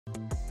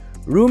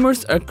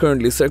Rumors are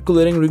currently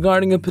circulating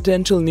regarding a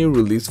potential new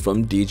release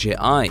from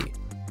DJI.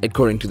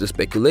 According to the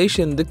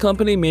speculation, the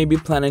company may be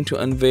planning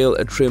to unveil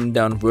a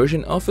trimmed-down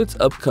version of its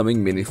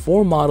upcoming Mini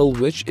 4 model,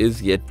 which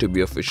is yet to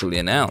be officially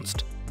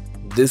announced.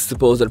 This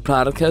supposed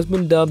product has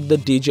been dubbed the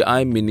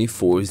DJI Mini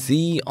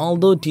 4Z,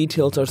 although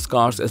details are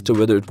scarce as to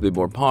whether it will be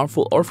more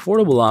powerful or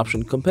affordable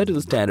option compared to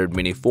the standard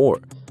Mini 4.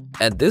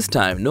 At this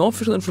time, no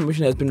official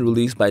information has been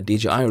released by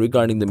DJI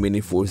regarding the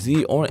Mini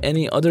 4Z or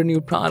any other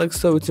new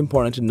products, so it's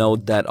important to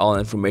note that all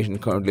information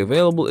currently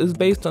available is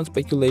based on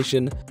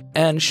speculation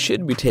and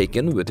should be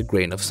taken with a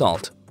grain of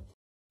salt.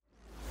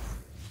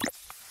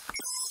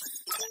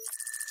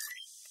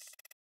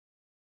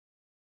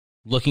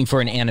 Looking for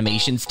an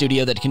animation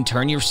studio that can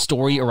turn your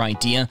story or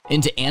idea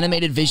into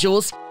animated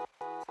visuals?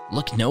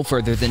 Look no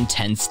further than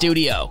 10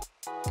 Studio.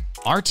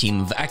 Our team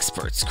of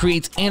experts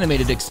creates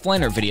animated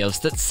explainer videos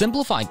that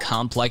simplify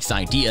complex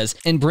ideas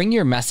and bring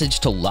your message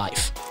to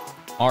life.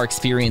 Our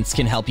experience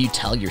can help you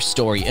tell your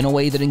story in a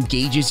way that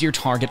engages your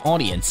target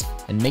audience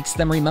and makes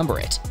them remember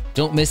it.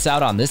 Don't miss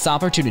out on this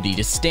opportunity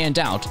to stand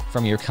out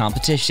from your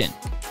competition.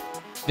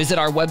 Visit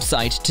our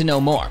website to know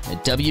more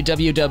at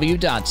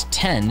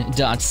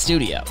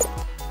www.10.studio.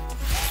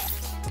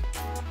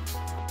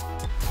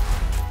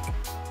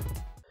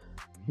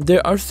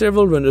 There are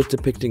several renders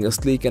depicting a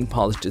sleek and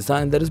polished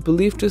design that is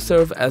believed to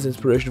serve as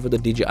inspiration for the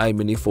DJI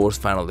Mini 4's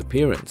final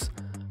appearance.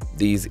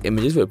 These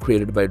images were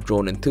created by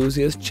drone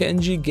enthusiast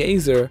Chenji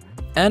Gazer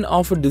and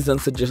offer design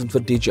suggestions for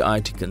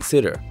DJI to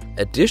consider.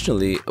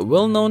 Additionally, a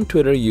well-known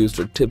Twitter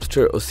user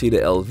tipster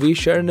Osita LV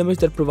shared an image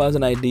that provides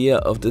an idea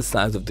of the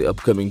size of the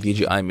upcoming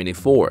DJI Mini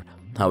 4.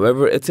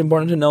 However, it's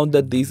important to note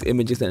that these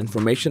images and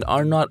information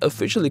are not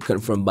officially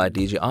confirmed by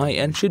DJI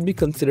and should be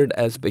considered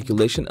as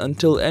speculation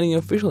until any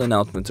official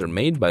announcements are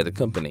made by the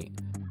company.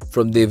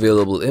 From the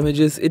available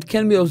images, it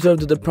can be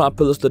observed that the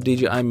propellers of the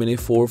DJI Mini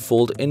 4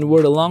 fold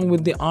inward along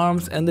with the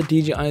arms, and the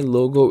DJI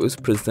logo is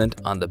present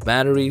on the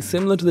battery,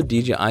 similar to the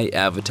DJI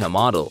Avatar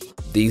model.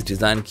 These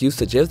design cues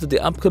suggest that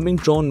the upcoming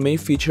drone may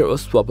feature a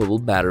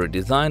swappable battery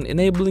design,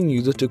 enabling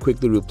users to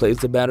quickly replace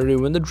the battery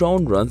when the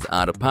drone runs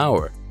out of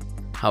power.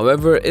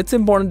 However, it's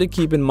important to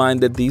keep in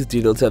mind that these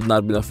details have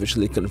not been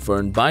officially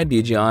confirmed by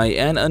DJI,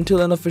 and until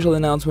an official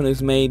announcement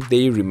is made,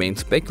 they remain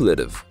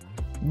speculative.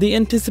 The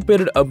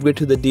anticipated upgrade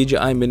to the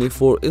DJI Mini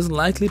 4 is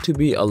likely to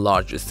be a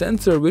larger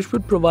sensor, which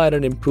would provide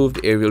an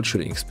improved aerial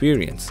shooting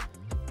experience.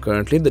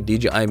 Currently, the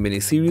DJI Mini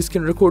series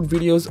can record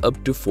videos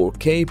up to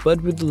 4K,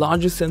 but with the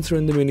largest sensor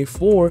in the Mini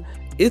 4,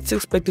 it's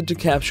expected to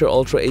capture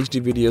Ultra HD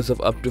videos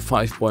of up to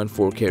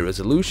 5.4K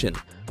resolution.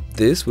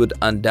 This would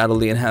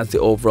undoubtedly enhance the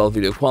overall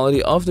video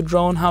quality of the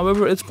drone.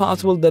 However, it's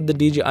possible that the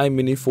DJI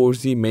Mini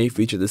 4Z may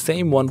feature the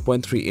same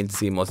 1.3-inch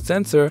CMOS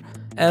sensor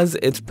as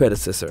its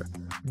predecessor.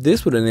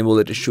 This would enable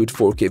it to shoot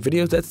 4K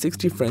videos at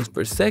 60 frames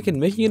per second,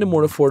 making it a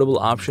more affordable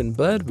option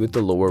but with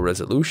a lower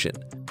resolution.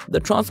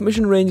 The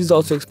transmission range is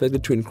also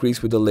expected to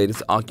increase with the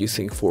latest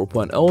OcuSync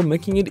 4.0,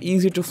 making it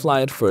easier to fly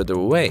it further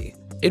away.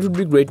 It would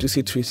be great to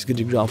see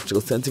 360-degree optical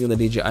sensing in the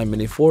DJI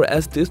Mini 4,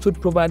 as this would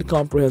provide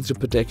comprehensive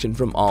protection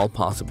from all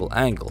possible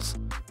angles.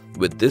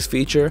 With this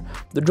feature,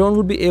 the drone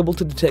would be able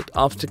to detect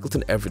obstacles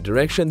in every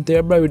direction,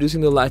 thereby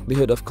reducing the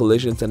likelihood of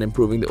collisions and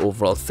improving the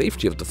overall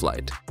safety of the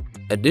flight.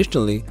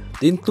 Additionally,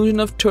 the inclusion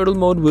of turtle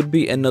mode would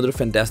be another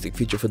fantastic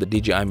feature for the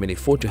DJI Mini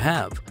 4 to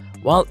have.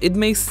 While it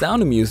may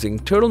sound amusing,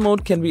 turtle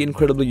mode can be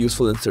incredibly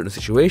useful in certain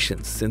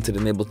situations, since it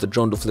enables the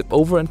drone to flip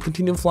over and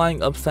continue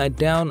flying upside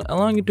down,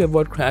 allowing it to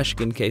avoid crashing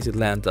in case it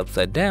lands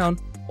upside down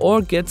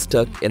or gets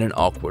stuck in an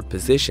awkward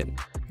position.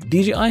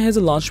 DJI has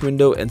a launch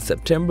window in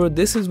September.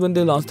 This is when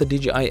they launched the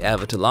DJI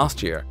Avatar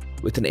last year.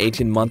 With an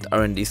 18-month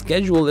R&D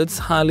schedule, it's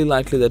highly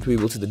likely that we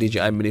will see the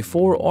DJI Mini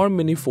 4 or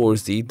Mini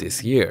 4Z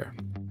this year.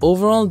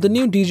 Overall, the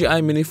new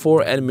DJI Mini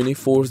 4 and Mini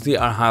 4Z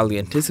are highly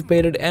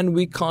anticipated, and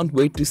we can't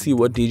wait to see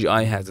what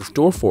DJI has in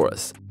store for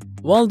us.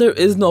 While there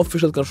is no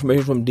official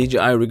confirmation from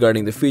DJI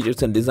regarding the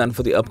features and design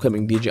for the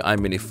upcoming DJI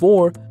Mini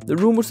 4, the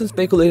rumors and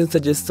speculation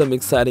suggest some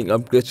exciting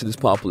upgrades to this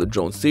popular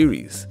drone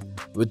series.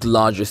 With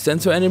larger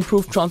sensor and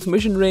improved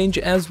transmission range,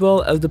 as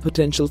well as the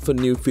potential for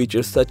new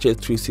features such as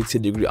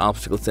 360-degree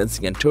obstacle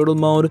sensing and turtle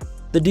mode,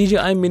 the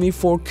DJI Mini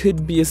 4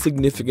 could be a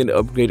significant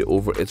upgrade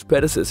over its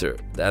predecessor.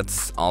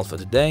 That's all for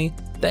today.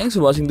 Thanks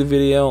for watching the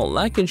video.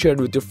 Like and share it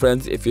with your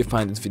friends if you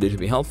find this video to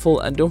be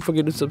helpful, and don't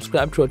forget to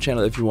subscribe to our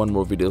channel if you want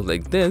more videos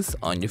like this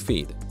on your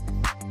feed.